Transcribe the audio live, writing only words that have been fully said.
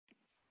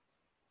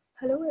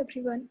Hello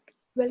everyone,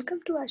 welcome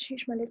to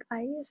Ashish Malik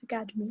IAS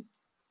Academy.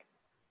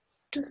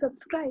 To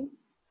subscribe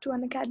to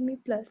Unacademy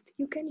Plus,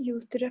 you can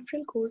use the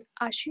referral code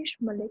Ashish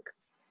Malik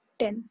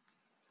 10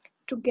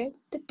 to get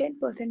the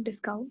 10%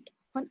 discount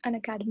on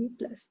Unacademy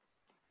Plus.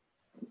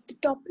 The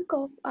topic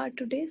of our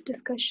today's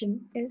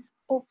discussion is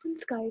Open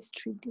Skies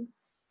Treaty.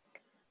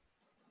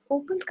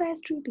 Open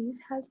Skies Treaties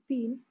has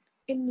been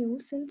in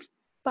news since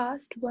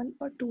past 1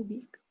 or 2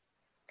 weeks.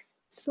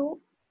 So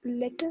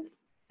let us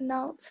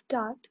now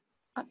start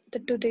the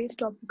today's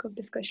topic of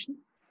discussion.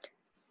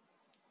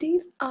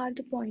 These are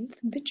the points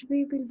which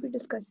we will be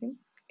discussing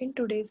in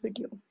today's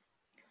video.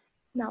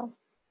 Now,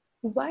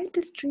 why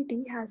this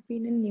treaty has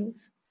been in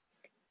news?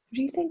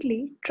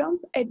 Recently, Trump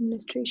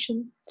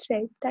administration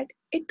said that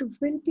it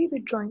will be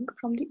withdrawing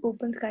from the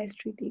Open Skies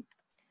Treaty.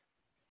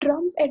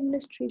 Trump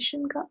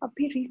administration का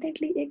अभी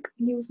recently एक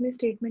news में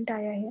statement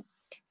आया है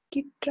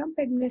कि Trump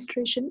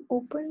administration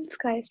open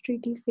sky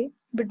treaty से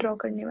withdraw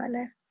करने वाला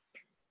है.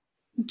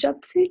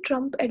 जब से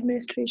ट्रम्प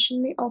एडमिनिस्ट्रेशन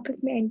ने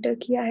ऑफिस में एंटर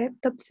किया है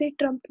तब से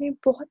ट्रम्प ने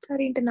बहुत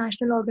सारे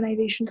इंटरनेशनल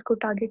ऑर्गेनाइजेशंस को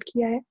टारगेट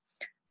किया है.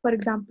 For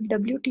example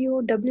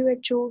WTO,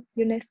 WHO,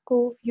 UNESCO,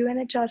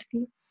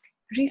 UNHRC.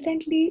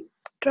 Recently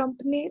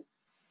Trump ने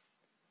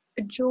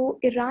जो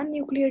ईरान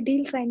न्यूक्लियर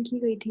डील साइन की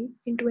गई थी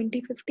इन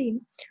 2015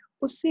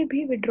 उससे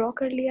भी विड्रॉ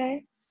कर लिया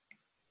है.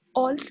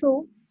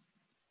 ऑल्सो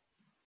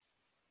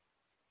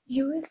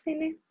यूएसए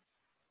ने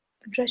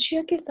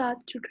रशिया के साथ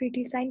जो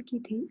ट्रीटी साइन की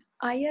थी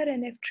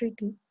IRNF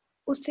ट्रीटी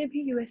उससे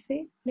भी यूएसए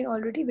ने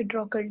ऑलरेडी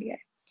विड्रॉ कर लिया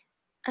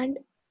है. एंड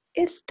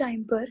इस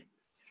टाइम पर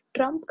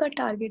ट्रम्प का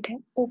टारगेट है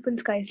open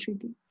sky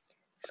treaty.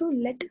 So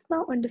let us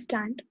now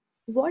understand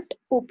what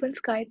open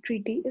sky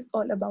treaty is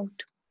all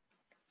about.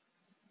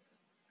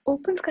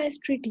 Open sky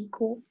treaty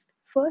को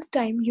फर्स्ट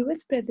टाइम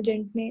यूएस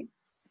प्रेसिडेंट ने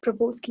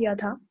प्रपोज किया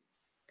था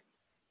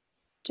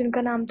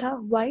जिनका नाम था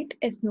वाइट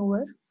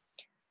एस्नोवर.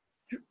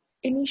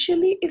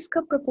 इनिशियली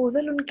इसका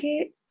प्रपोजल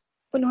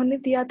उन्होंने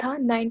दिया था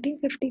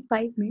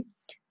 1955 में.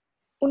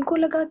 उनको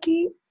लगा कि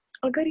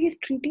अगर ये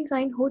ट्रीटी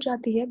साइन हो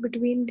जाती है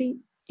between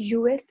the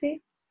USA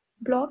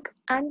block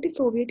and the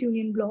Soviet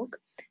union block,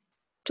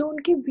 जो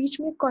उनके बीच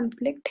में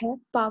कॉन्फ्लिक्ट है,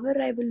 पावर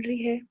राइवलरी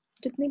है,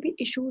 जितने भी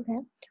इश्यूज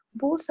हैं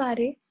वो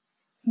सारे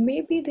may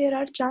be there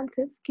are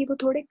chances कि वो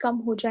थोड़े कम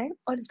हो जाएं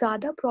और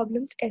ज़्यादा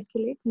प्रॉब्लम्स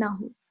एस्केलेट ना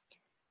हो.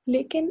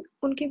 लेकिन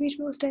उनके बीच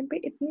में उस टाइम पे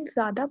इतनी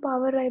ज़्यादा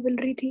पावर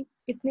राइवलरी थी,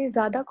 इतने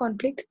ज़्यादा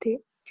कॉन्फ्लिक्ट्स थे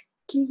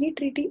कि ये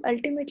ट्रीटी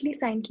अल्टीमेटली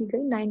साइन की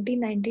गई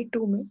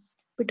 1992 में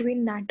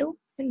between NATO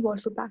and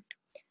वार्सो pact.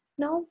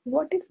 Now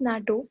what is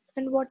NATO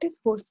and what is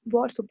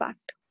वार्सो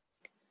pact?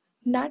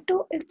 NATO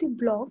is the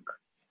bloc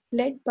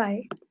led by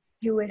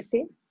USA,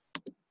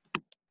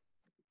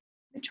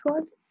 which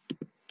was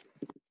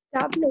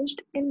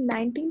established in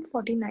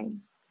 1949.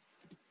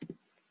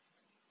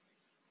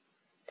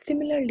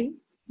 Similarly,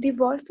 the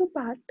Warsaw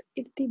Pact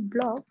is the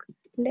bloc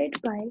led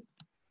by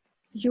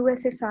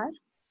USSR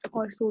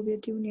or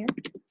Soviet Union,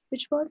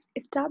 which was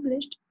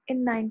established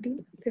in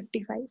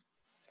 1955.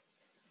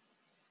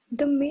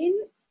 The main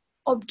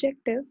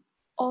objective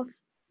of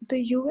the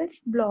US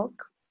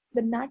bloc,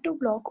 the NATO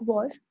bloc,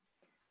 was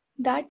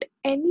that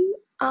any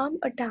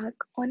armed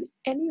attack on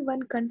any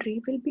one country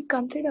will be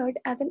considered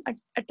as an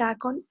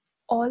attack on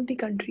all the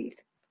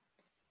countries.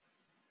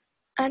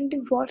 And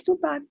the Warsaw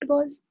Pact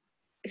was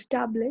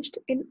established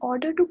in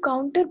order to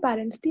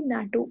counterbalance the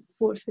NATO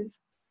forces.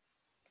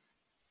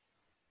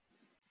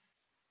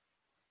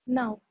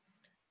 Now,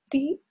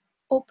 the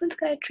Open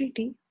Sky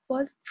Treaty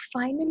was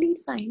finally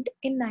signed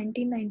in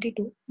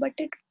 1992, but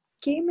it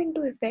came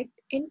into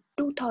effect in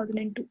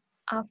 2002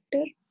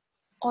 after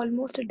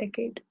almost a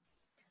decade.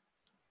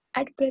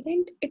 At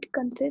present, it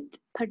consists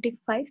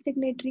 35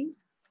 signatories,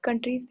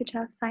 countries which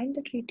have signed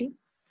the treaty.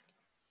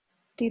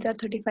 These are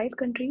 35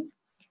 countries.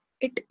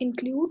 It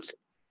includes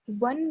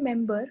one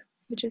member,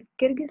 which is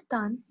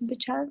Kyrgyzstan,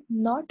 which has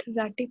not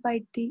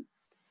ratified the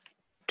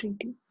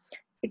treaty.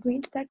 It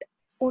means that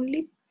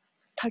only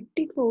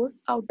 34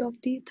 out of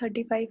the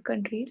 35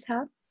 countries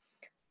have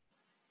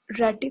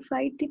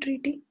ratified the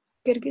treaty.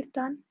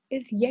 Kyrgyzstan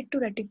is yet to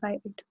ratify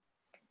it.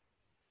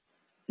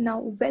 Now,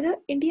 whether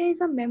India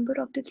is a member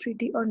of this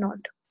treaty or not.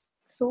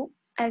 So,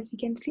 as we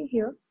can see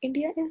here,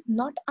 India is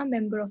not a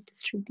member of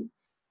this treaty.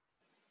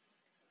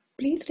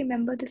 Please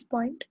remember this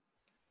point.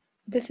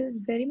 This is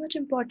very much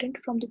important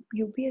from the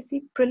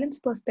UPSC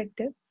Prelims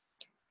perspective.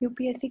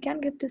 UPSC can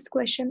give this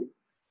question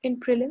in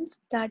prelims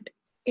that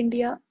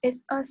India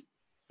is a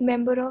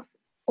member of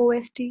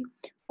OST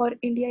or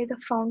India is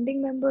a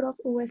founding member of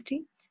OST.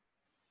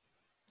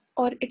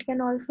 Or it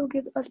can also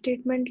give a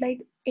statement like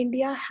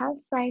India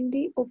has signed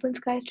the Open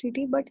Skies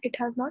Treaty but it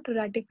has not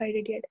ratified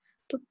it yet.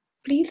 तो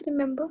please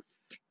remember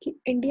कि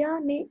India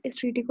ने इस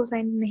treaty को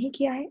sign नहीं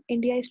किया है,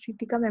 India इस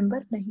treaty का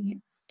मेंबर नहीं है,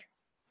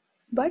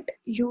 बट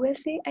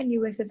यूएसए एंड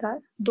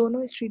यूएसएसआर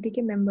दोनों इस ट्रीटी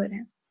के मेंबर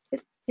हैं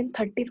इन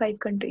 35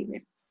 कंट्री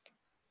में.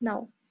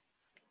 Now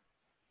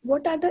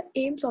what are the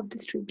AIIMS of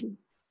this treaty?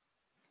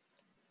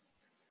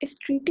 इस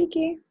ट्रीटी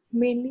के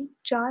मेनली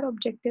 4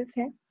 ऑब्जेक्टिव्स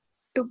हैं.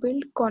 To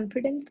build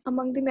confidence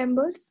among the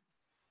members,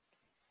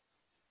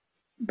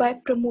 by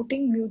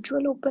promoting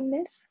mutual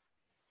openness.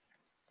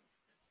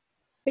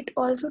 It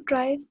also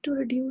tries to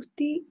reduce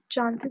the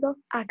chances of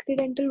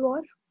accidental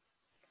war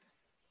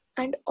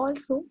and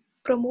also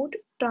promote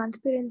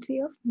transparency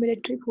of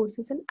military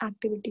forces and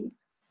activities.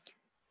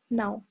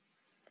 Now,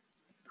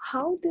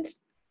 how this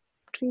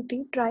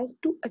treaty tries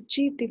to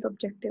achieve this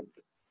objective?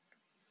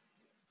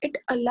 It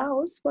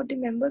allows for the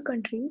member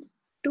countries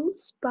to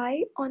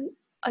spy on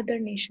other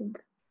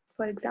nations.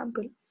 For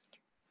example,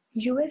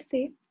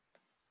 USA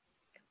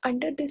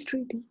under this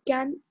treaty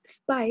can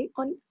spy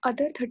on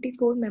other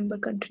 34 member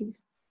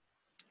countries.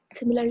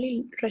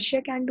 Similarly,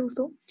 Russia can do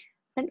so,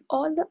 and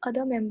all the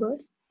other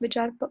members, which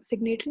are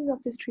signatories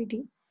of this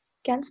treaty,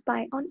 can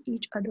spy on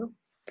each other.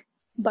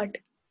 But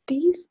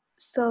these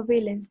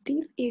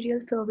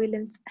aerial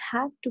surveillance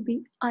has to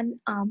be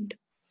unarmed.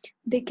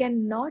 They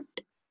cannot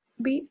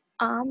be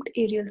armed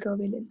aerial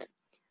surveillance.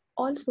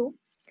 Also,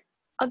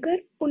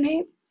 अगर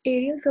उन्हें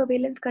aerial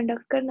surveillance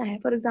conduct करना है,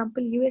 for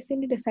example USA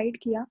ने decide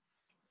किया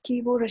कि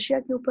वो Russia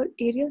के ऊपर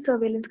एरियल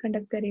सर्वेलेंस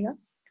कंडक्ट करेगा,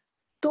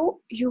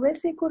 तो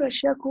यूएसए को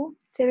रशिया को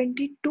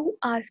 72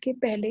 आवर्स के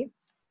पहले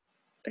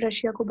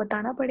रशिया को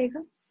बताना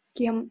पड़ेगा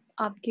कि हम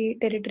आपके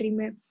टेरिटरी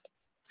में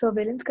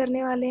सर्वेलेंस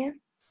करने वाले हैं,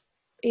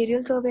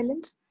 एरियल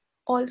सर्वेलेंस.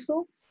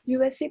 ऑल्सो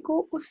यूएसए को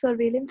उस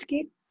सर्वेलेंस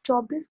के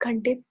 24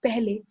 घंटे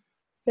पहले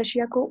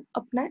रशिया को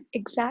अपना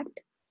एग्जैक्ट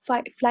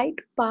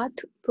फ्लाइट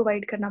पाथ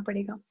प्रोवाइड करना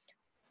पड़ेगा.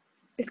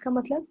 इसका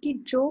मतलब कि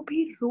जो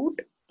भी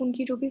रूट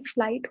उनकी जो भी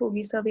फ्लाइट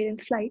होगी,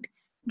 सर्वेलेंस फ्लाइट,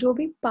 जो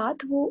भी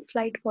पाथ वो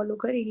फ्लाइट फॉलो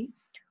करेगी,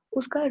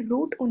 उसका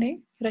रूट उन्हें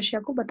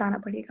रशिया को बताना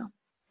पड़ेगा.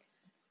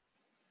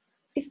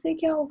 इससे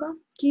क्या होगा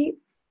कि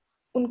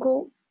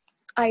उनको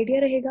आइडिया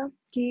रहेगा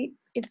कि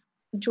इस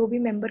जो भी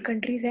मेंबर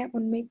कंट्रीज हैं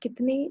उनमें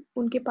कितनी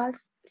उनके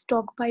पास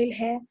स्टॉक पाइल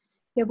है,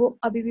 या वो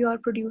अभी भी और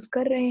प्रोड्यूस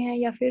कर रहे हैं,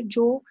 या फिर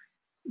जो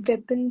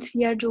वेपन्स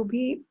या जो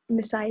भी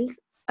मिसाइल्स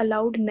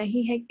अलाउड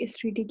नहीं है इस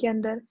ट्रीटी के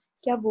अंदर,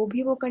 क्या वो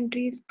भी वो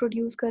कंट्रीज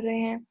प्रोड्यूस कर रहे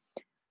हैं.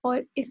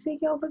 और इससे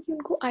क्या होगा कि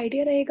उनको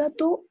आइडिया रहेगा,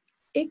 तो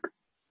एक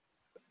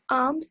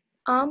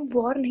आर्म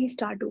वॉर नहीं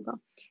स्टार्ट होगा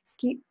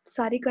कि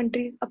सारी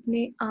कंट्रीज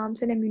अपने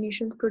आर्म्स एंड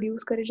एम्यूनिशन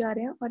प्रोड्यूस करे जा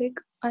रहे हैं और एक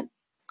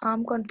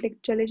आर्म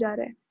कॉन्फ्लिक्ट चले जा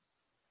रहा है.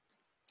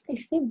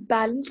 इससे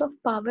बैलेंस ऑफ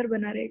पावर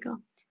बना रहेगा,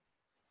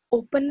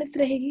 ओपननेस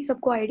रहेगी,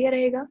 सबको आइडिया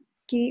रहेगा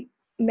कि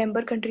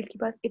मेंबर कंट्रीज के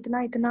पास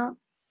इतना इतना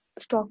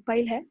स्टॉक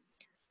पाइल है,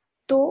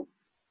 तो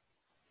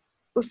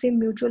उससे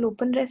म्यूचुअल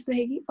ओपननेस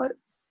रहेगी और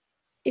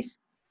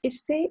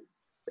इससे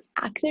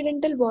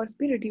एक्सीडेंटल वॉर्स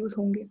भी रिड्यूस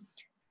होंगे.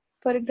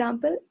 फॉर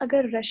एग्जाम्पल,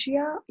 अगर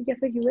रशिया या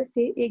फिर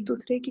यूएसए एक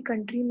दूसरे की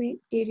कंट्री में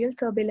एरियल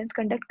सर्वेलेंस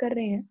कंडक्ट कर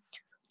रहे हैं,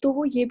 तो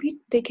वो ये भी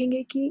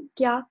देखेंगे कि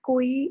क्या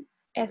कोई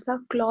ऐसा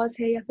क्लॉज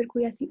है या फिर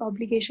कोई ऐसी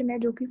ऑब्लिगेशन है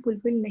जो कि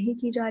फुलफिल नहीं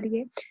की जा रही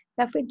है,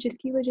 या फिर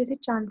जिसकी वजह से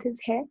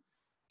चांसेस है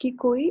कि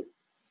कोई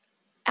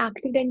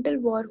एक्सीडेंटल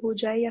वॉर हो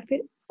जाए, या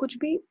फिर कुछ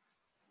भी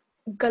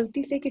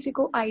गलती से किसी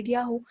को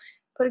आइडिया हो.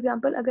 फॉर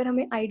एग्जाम्पल, अगर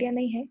हमें आइडिया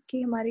नहीं है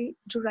कि हमारी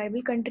जो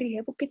राइवल कंट्री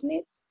है वो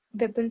कितने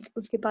वेपन्स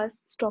उसके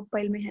पास स्टॉक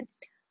पाइल में है,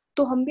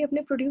 तो हम भी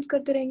अपने प्रोड्यूस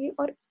करते रहेंगे,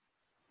 और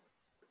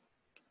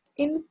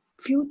in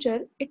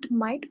future it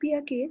might be a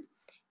case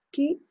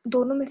कि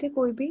दोनों में से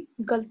कोई भी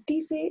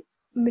गलती से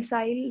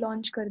मिसाइल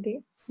लॉन्च कर दे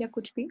या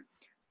कुछ भी,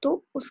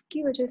 तो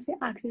उसकी वजह से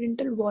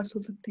एक्सीडेंटल वॉर्स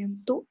हो सकते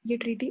हैं. तो ये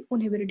ट्रीटी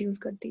उन्हें भी रिड्यूस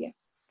करती है,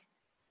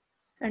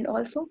 एंड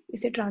ऑल्सो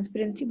इससे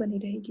ट्रांसपेरेंसी बनी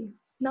रहेगी.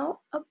 नाउ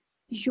अब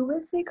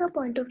यूएसए का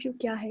पॉइंट ऑफ व्यू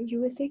क्या है,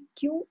 यूएसए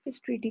क्यों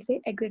इस ट्रीटी से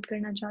एग्जिट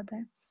करना चाहता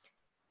है.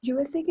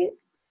 यूएसए के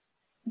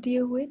दिए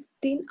हुए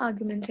 3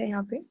 आर्ग्यूमेंट्स हैं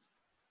यहाँ पे.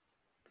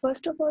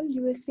 फर्स्ट ऑफ ऑल,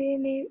 यूएसए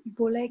ने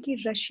बोला है कि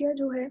रशिया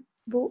जो है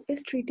वो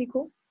इस ट्रीटी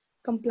को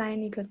कंप्लाई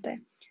नहीं करता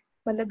है,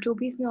 मतलब जो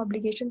भी इसमें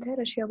ऑब्लिगेशंस है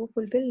रशिया वो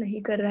फुलफिल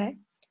नहीं कर रहा है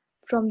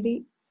from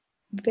the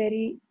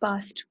very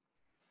past.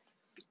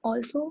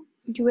 Also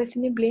USA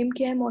ने ब्लेम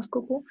किया है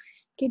मॉस्को को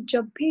कि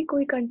जब भी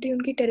कोई कंट्री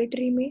उनकी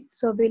टेरिटरी में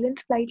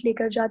सर्वेलेंस फ्लाइट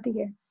लेकर जाती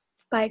है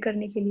स्पाई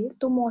करने के लिए,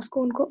 तो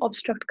मॉस्को उनको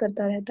ऑब्स्ट्रक्ट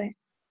करता रहता है,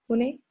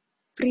 उन्हें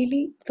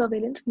फ्रीली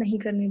सर्वेलेंस नहीं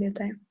करने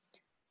देता है.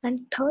 And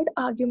third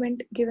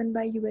argument given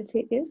by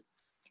USA is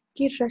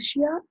कि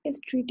रशिया इस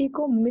ट्रीटी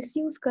को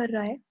मिसयूज कर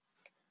रहा है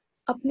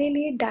अपने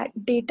लिए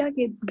डेटा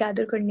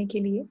गैदर करने के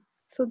लिए,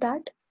 सो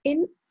दैट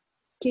इन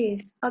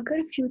केस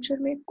अगर फ्यूचर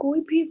में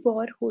कोई भी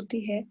वॉर होती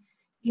है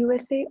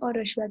यूएसए और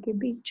रशिया के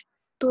बीच,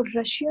 तो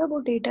रशिया वो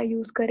डेटा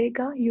यूज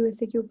करेगा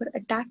यूएसए के ऊपर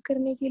अटैक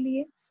करने के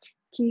लिए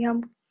कि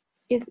हम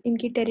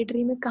इनकी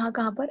टेरिटरी में कहाँ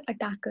कहाँ पर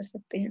अटैक कर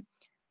सकते हैं.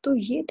 तो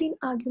ये 3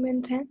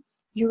 आर्ग्यूमेंट्स हैं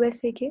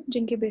यूएसए के,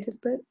 जिनके बेसिस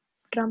पर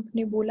ट्रम्प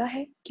ने बोला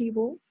है कि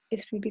वो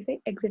इस ट्रीटी से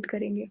एग्जिट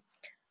करेंगे.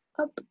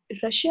 अब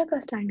रशिया का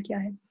स्टैंड क्या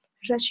है.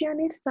 रशिया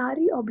ने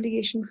सारी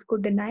ऑब्लिगेशंस को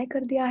डिनाई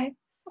कर दिया है,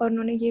 और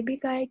उन्होंने ये भी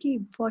कहा है कि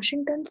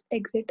Washington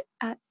exit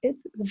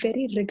is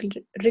very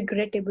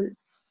regrettable.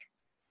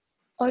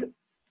 और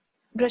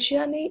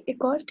रशिया ने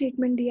एक और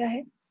स्टेटमेंट दिया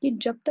है कि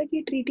जब तक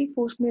ये ट्रीटी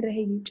फोर्स में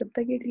रहेगी, जब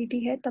तक ये ट्रीटी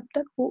है, तब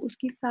तक वो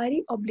उसकी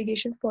सारी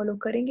ऑब्लिगेशंस फॉलो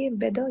करेंगे,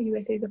 weather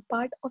USA is a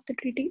part of the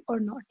treaty और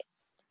not.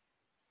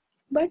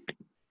 But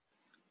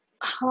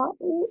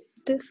how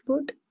this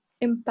would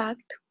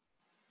impact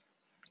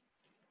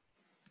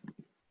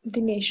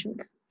the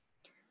nations.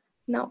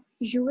 Now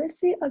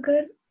USA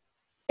अगर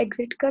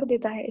एग्जिट कर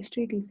देता है इस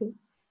ट्रीटी से,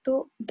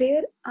 तो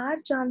देयर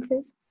आर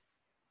चांसेस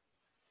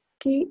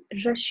कि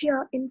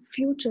Russia in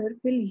future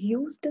will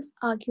use this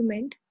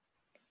argument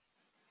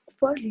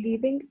for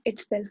leaving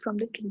itself from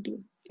the treaty.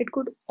 It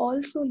could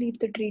also leave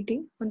the treaty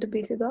on the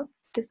basis of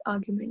this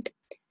argument.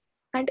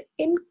 And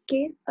in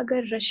case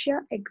अगर Russia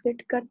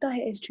exit करता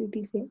है इस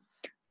treaty से,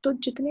 तो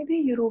जितने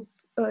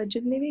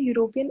भी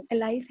European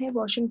allies हैं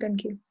Washington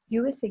के,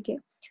 यूएसए के,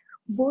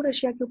 वो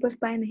रशिया के ऊपर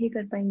स्पाई नहीं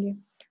कर पाएंगे.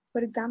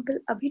 फॉर एग्जाम्पल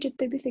अभी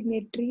जितने भी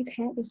सिग्नेटरीज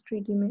हैं इस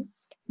ट्रीटी में,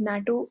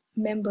 नाटो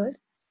मेंबर्स,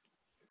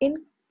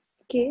 इन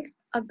केस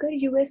अगर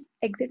यूएस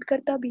एग्जिट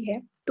करता भी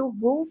है, तो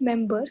वो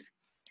मेंबर्स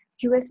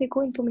यूएसए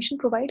को इंफॉर्मेशन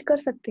प्रोवाइड कर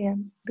सकते हैं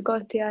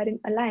because they are in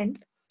alliance.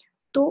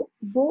 तो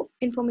वो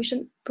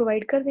इंफॉर्मेशन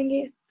प्रोवाइड कर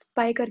देंगे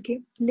स्पाई करके.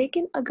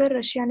 लेकिन अगर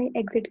रशिया ने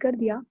एग्जिट कर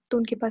दिया तो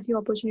उनके पास ये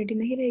अपॉर्चुनिटी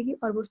नहीं रहेगी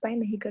और वो स्पाई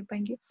नहीं कर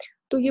पाएंगे.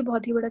 तो ये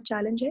बहुत ही बड़ा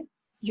चैलेंज है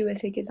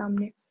यूएसए के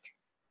सामने.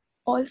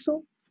 ऑल्सो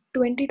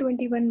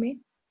 2021 में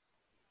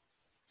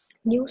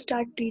न्यू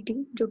स्टार्ट ट्रीटी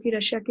जो कि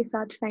रशिया के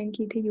साथ साइन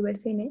की थी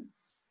यूएसए ने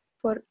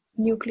for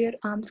nuclear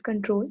arms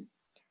control,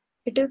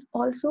 it is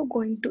also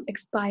going to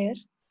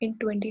expire इन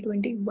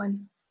 2021.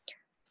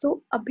 तो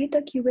अभी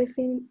तक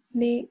यूएसए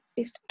ने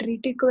इस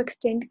ट्रीटी को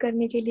एक्सटेंड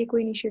करने के लिए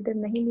कोई इनिशिएटिव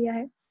नहीं लिया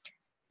है.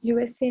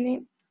 यूएसए ने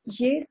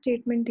ये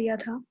स्टेटमेंट दिया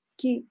था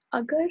कि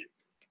अगर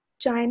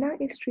चाइना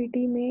इस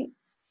ट्रीटी में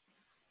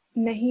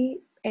नहीं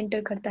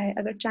एंटर करता है,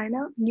 अगर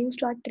चाइना न्यू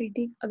स्टार्ट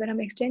ट्रीटी अगर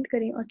हम एक्सटेंड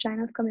करें और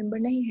चाइना उसका मेंबर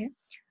नहीं है,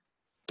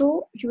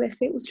 तो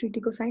यूएसए उस ट्रीटी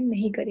को साइन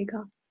नहीं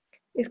करेगा.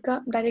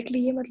 इसका डायरेक्टली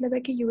ये मतलब है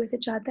कि यूएसए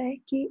चाहता है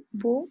कि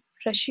वो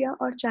रशिया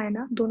और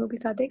चाइना दोनों के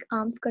साथ एक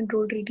आर्म्स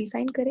कंट्रोल ट्रीटी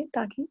साइन करे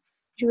ताकि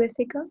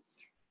यूएसए का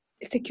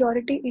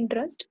सिक्योरिटी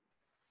इंटरेस्ट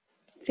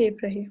सेफ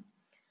रहे.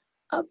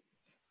 अब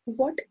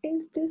what is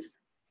this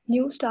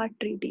New Start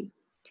Treaty?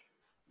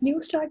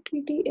 New Start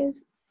Treaty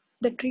is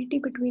the treaty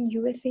between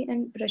USA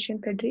and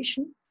Russian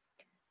Federation.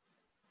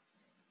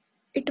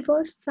 It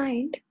was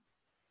signed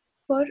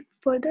for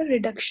further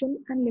reduction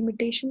and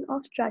limitation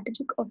of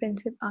strategic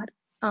offensive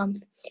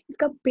arms.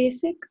 इसका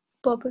basic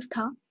purpose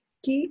था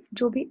कि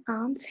जो भी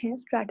arms हैं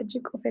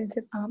strategic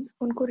offensive arms,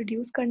 उनको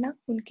reduce करना,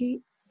 उनकी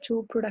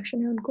जो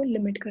प्रोडक्शन है उनको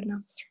लिमिट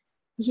करना.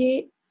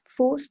 ये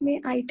फोर्स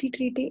में आई थी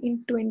ट्रीटी इन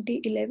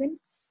 2011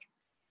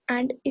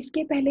 एंड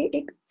इसके पहले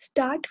एक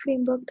स्टार्ट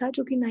फ्रेमवर्क था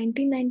जो कि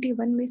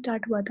 1991 में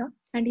स्टार्ट हुआ था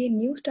एंड ये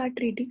न्यू स्टार्ट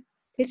ट्रीटी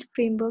इस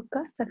फ्रेमवर्क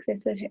का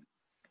सक्सेसर है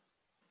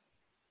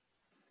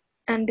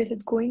and this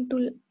is going to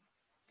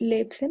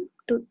lapse in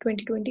to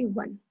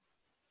 2021.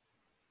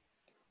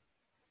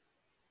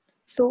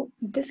 So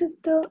this is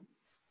the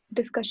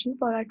discussion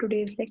for our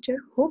today's lecture.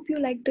 Hope you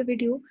liked the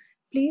video.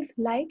 Please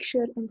like,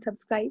 share and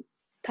subscribe.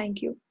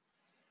 Thank you.